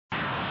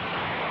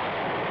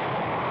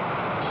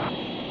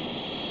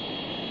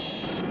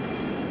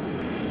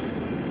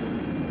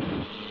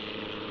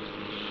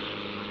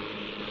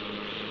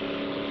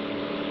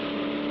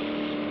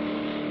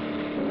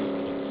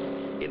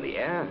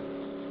air,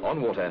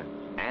 on water,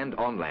 and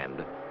on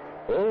land,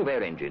 all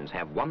their engines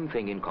have one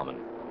thing in common.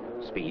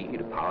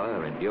 Speed,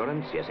 power,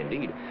 endurance, yes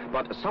indeed,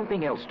 but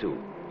something else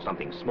too.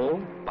 Something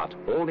small, but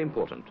all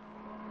important.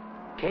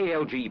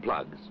 KLG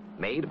plugs,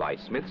 made by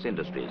Smith's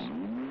Industries.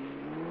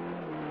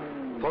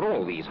 For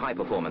all these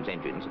high-performance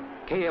engines,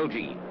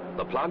 KLG,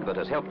 the plug that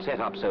has helped set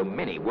up so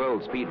many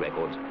world speed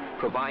records,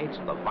 provides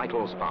the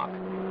vital spark.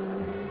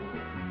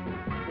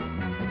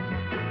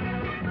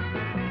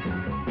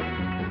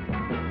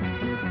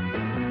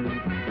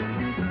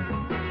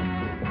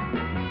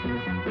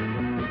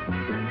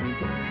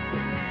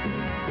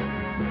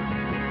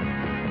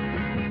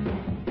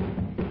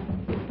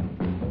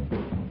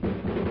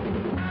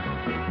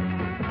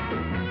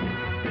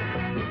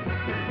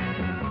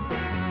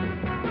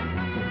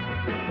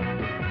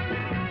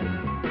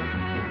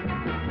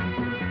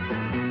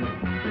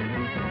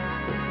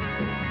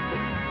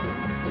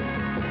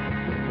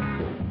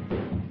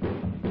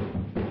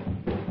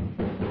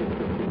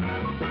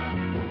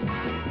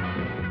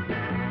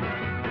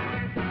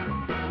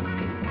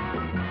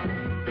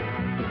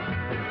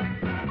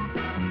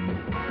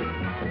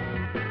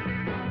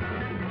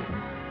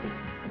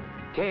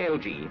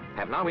 KLG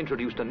have now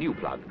introduced a new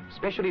plug,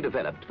 specially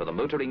developed for the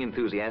motoring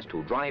enthusiast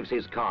who drives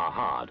his car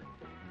hard.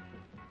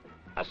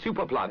 A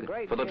super plug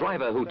for the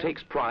driver who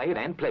takes pride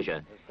and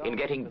pleasure in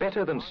getting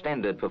better than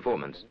standard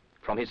performance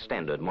from his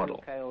standard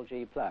model.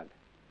 KLG plug.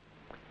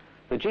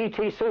 The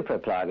GT Super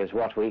plug is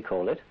what we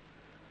call it,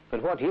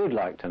 but what you'd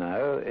like to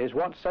know is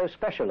what's so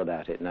special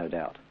about it, no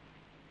doubt.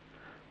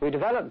 We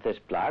developed this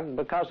plug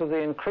because of the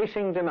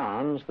increasing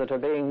demands that are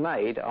being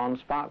made on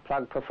spark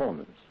plug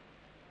performance.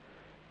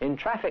 In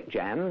traffic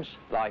jams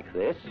like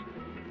this,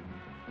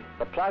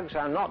 the plugs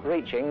are not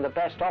reaching the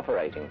best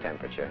operating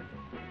temperature.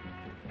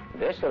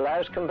 This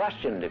allows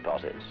combustion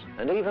deposits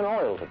and even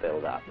oil to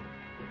build up,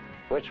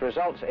 which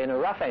results in a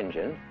rough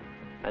engine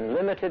and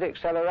limited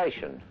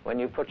acceleration when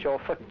you put your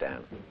foot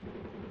down.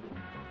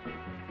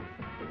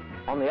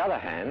 On the other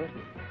hand,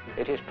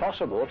 it is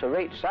possible to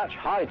reach such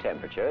high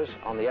temperatures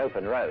on the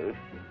open road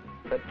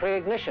that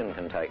pre-ignition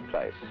can take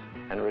place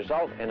and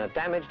result in a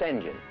damaged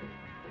engine.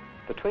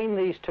 Between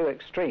these two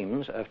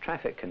extremes of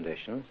traffic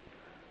conditions,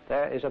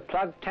 there is a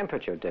plug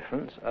temperature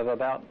difference of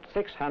about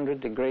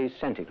 600 degrees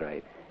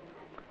centigrade.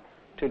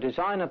 To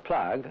design a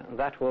plug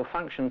that will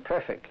function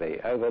perfectly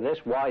over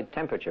this wide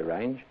temperature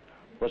range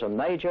was a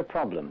major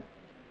problem,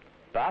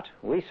 but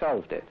we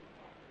solved it.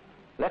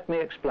 Let me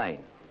explain.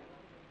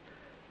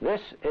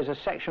 This is a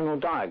sectional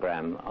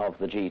diagram of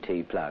the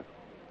GT plug.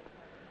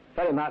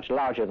 Very much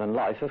larger than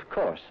life, of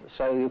course,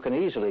 so you can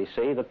easily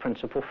see the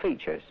principal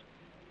features.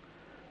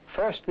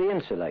 First, the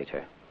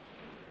insulator.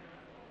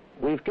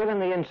 We've given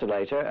the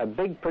insulator a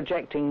big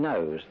projecting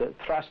nose that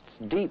thrusts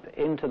deep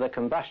into the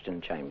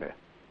combustion chamber.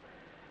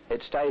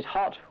 It stays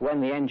hot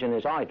when the engine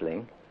is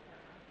idling,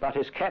 but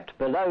is kept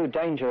below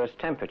dangerous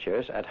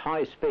temperatures at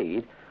high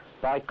speed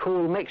by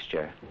cool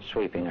mixture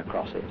sweeping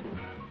across it.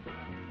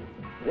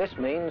 This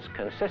means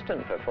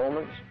consistent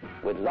performance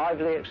with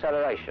lively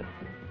acceleration.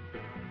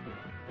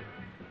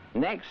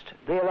 Next,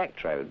 the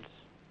electrodes.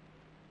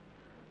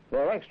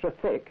 They're extra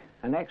thick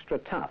and extra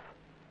tough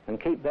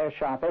and keep their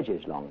sharp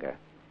edges longer.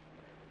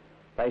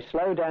 They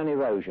slow down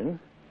erosion,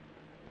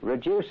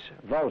 reduce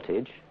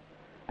voltage,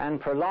 and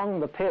prolong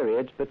the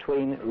periods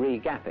between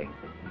re-gapping.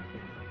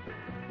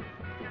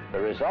 The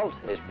result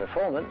is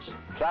performance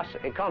plus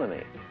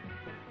economy.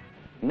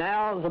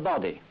 Now the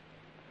body.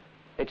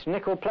 It's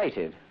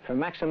nickel-plated for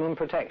maximum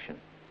protection.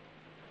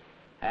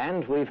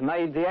 And we've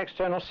made the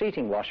external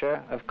seating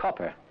washer of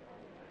copper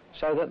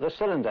so that the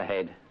cylinder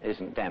head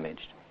isn't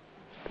damaged.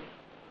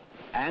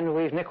 And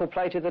we've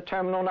nickel-plated the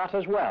terminal nut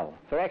as well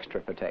for extra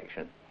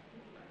protection.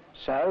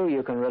 So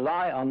you can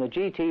rely on the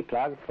GT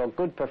plug for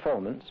good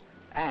performance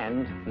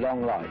and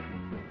long life.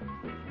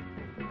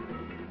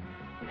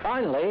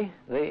 Finally,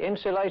 the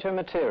insulator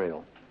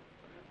material.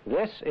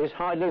 This is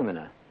high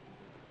lumina,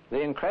 the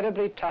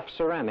incredibly tough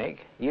ceramic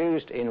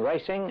used in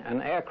racing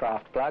and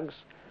aircraft plugs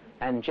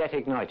and jet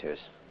igniters.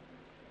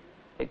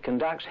 It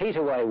conducts heat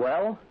away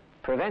well,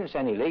 prevents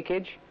any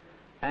leakage,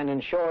 and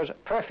ensures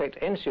perfect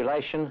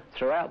insulation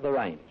throughout the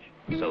range.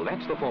 So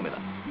that's the formula.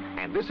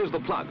 And this is the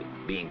plug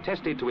being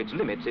tested to its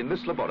limits in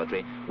this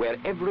laboratory where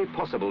every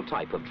possible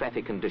type of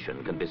traffic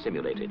condition can be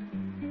simulated.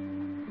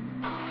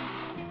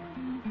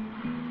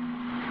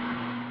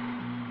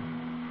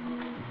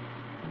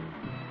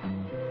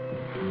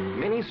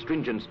 Many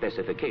stringent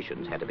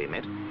specifications had to be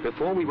met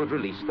before we would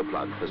release the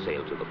plug for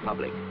sale to the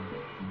public.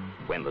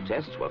 When the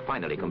tests were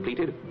finally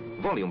completed,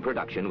 volume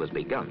production was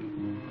begun.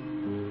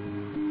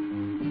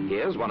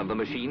 Here's one of the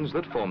machines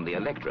that form the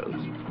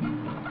electrodes.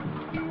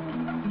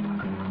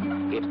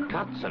 It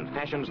cuts and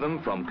fashions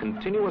them from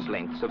continuous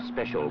lengths of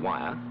special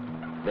wire.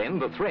 Then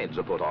the threads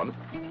are put on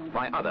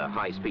by other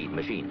high-speed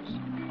machines.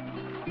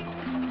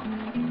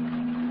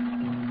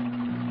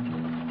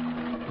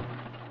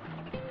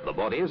 The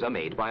bodies are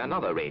made by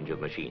another range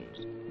of machines.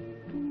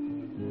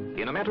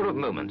 In a matter of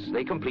moments,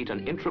 they complete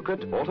an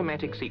intricate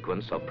automatic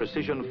sequence of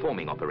precision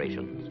forming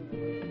operations.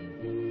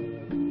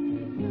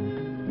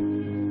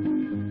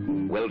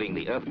 Welding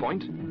the earth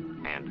point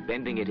and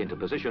bending it into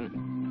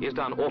position is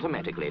done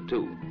automatically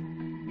too.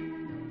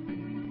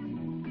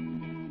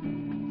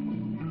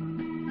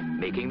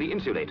 Making the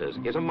insulators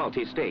is a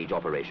multi-stage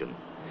operation,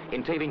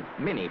 entailing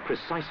many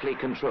precisely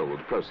controlled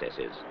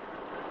processes.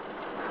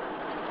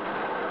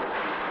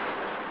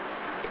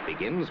 It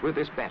begins with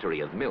this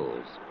battery of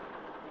mills,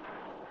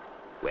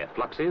 where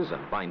fluxes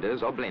and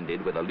binders are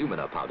blended with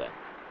alumina powder,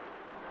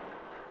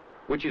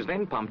 which is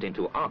then pumped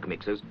into arc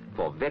mixers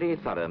for very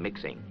thorough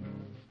mixing.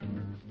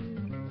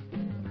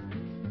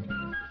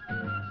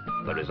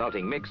 The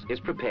resulting mix is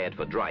prepared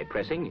for dry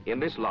pressing in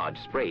this large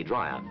spray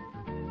dryer.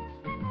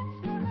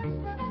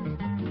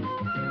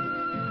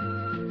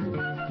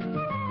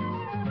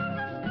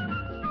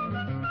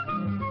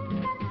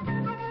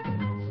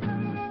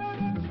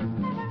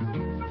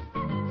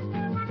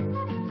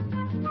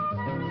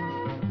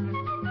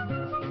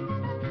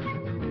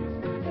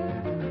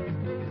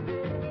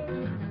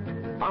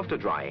 After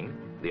drying,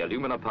 the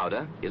alumina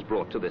powder is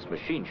brought to this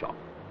machine shop,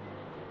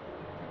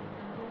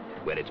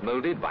 where it's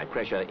molded by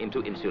pressure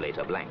into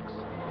insulator blanks.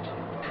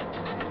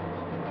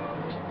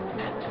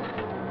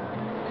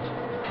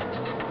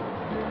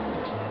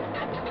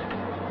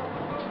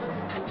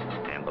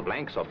 And the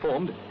blanks are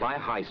formed by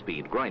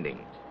high-speed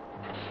grinding.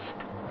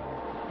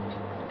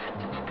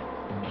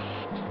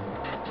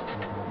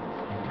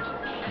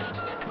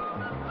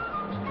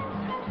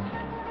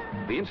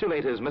 The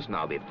insulators must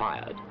now be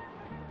fired.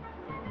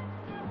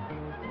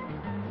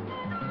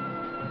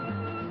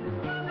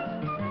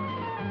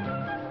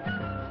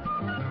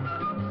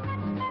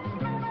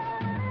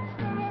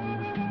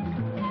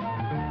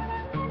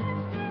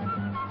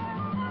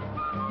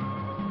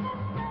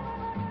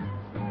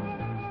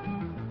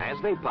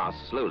 As they pass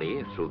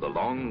slowly through the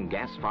long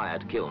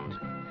gas-fired kilns,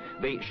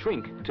 they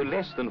shrink to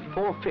less than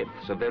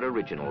 4/5 of their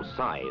original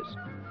size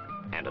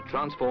and are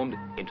transformed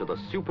into the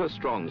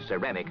super-strong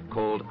ceramic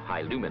called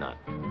high-lumina.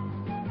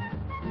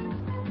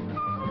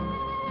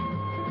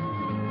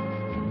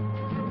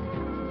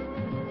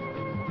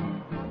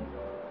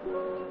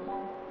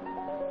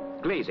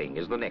 Glazing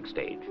is the next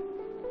stage.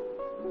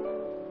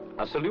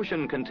 A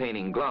solution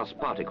containing glass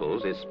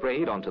particles is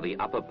sprayed onto the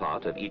upper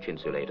part of each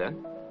insulator,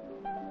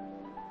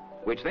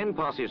 which then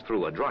passes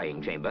through a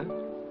drying chamber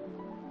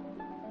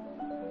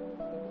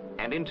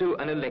and into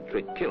an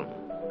electric kiln,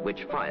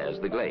 which fires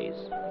the glaze.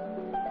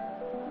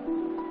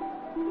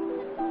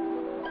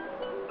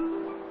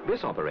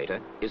 This operator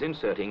is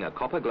inserting a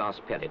copper glass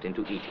pellet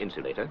into each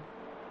insulator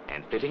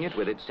and fitting it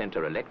with its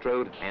center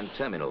electrode and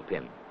terminal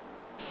pin.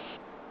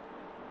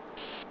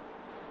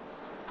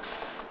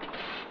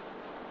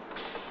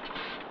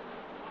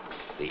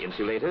 The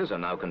insulators are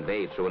now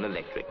conveyed through an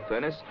electric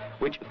furnace,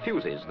 which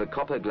fuses the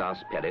copper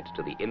glass pellet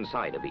to the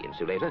inside of the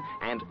insulator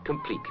and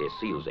completely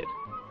seals it.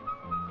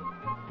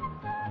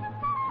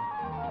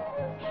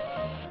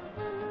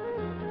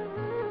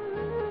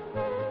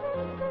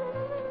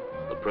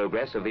 The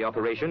progress of the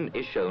operation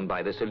is shown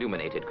by this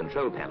illuminated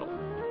control panel.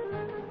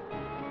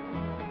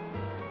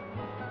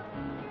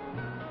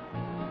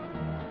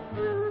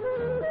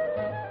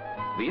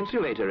 The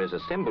insulator is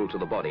assembled to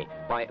the body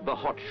by the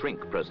hot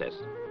shrink process.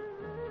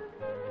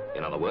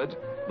 In other words,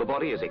 the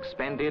body is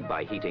expanded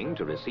by heating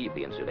to receive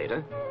the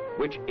insulator,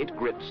 which it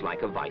grips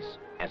like a vice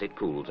as it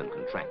cools and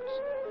contracts.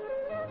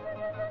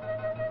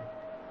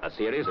 A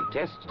series of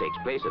tests takes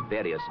place at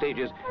various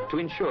stages to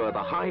ensure the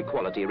high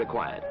quality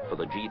required for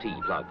the GT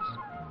plugs.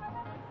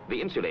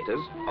 The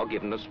insulators are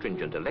given a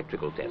stringent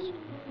electrical test.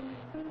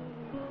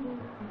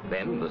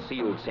 Then the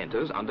sealed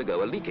centers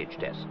undergo a leakage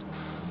test.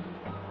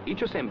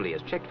 Each assembly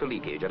is checked for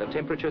leakage at a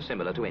temperature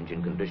similar to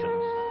engine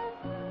conditions.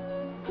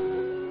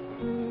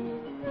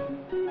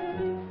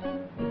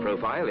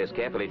 Profile is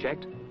carefully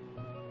checked,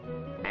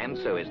 and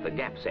so is the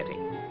gap setting.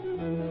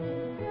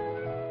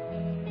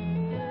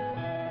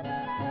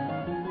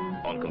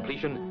 On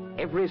completion,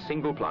 every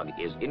single plug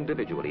is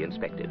individually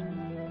inspected.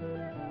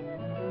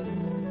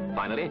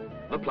 Finally,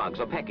 the plugs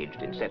are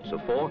packaged in sets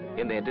of 4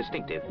 in their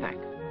distinctive pack.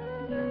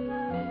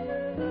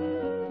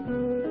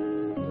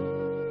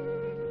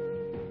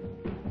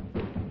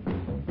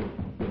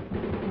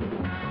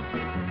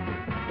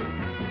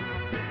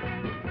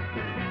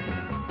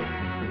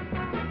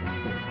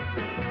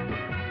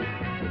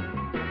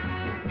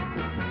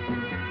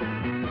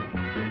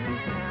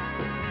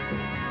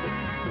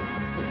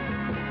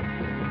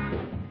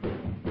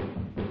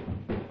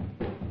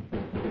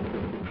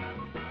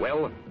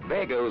 Well,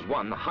 there goes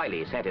one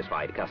highly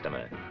satisfied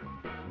customer.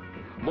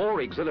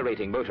 More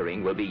exhilarating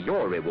motoring will be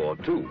your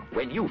reward too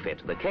when you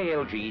fit the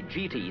KLG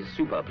GT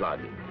Super Plug.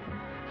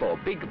 For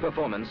big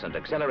performance and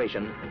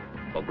acceleration,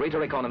 for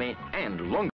greater economy and longer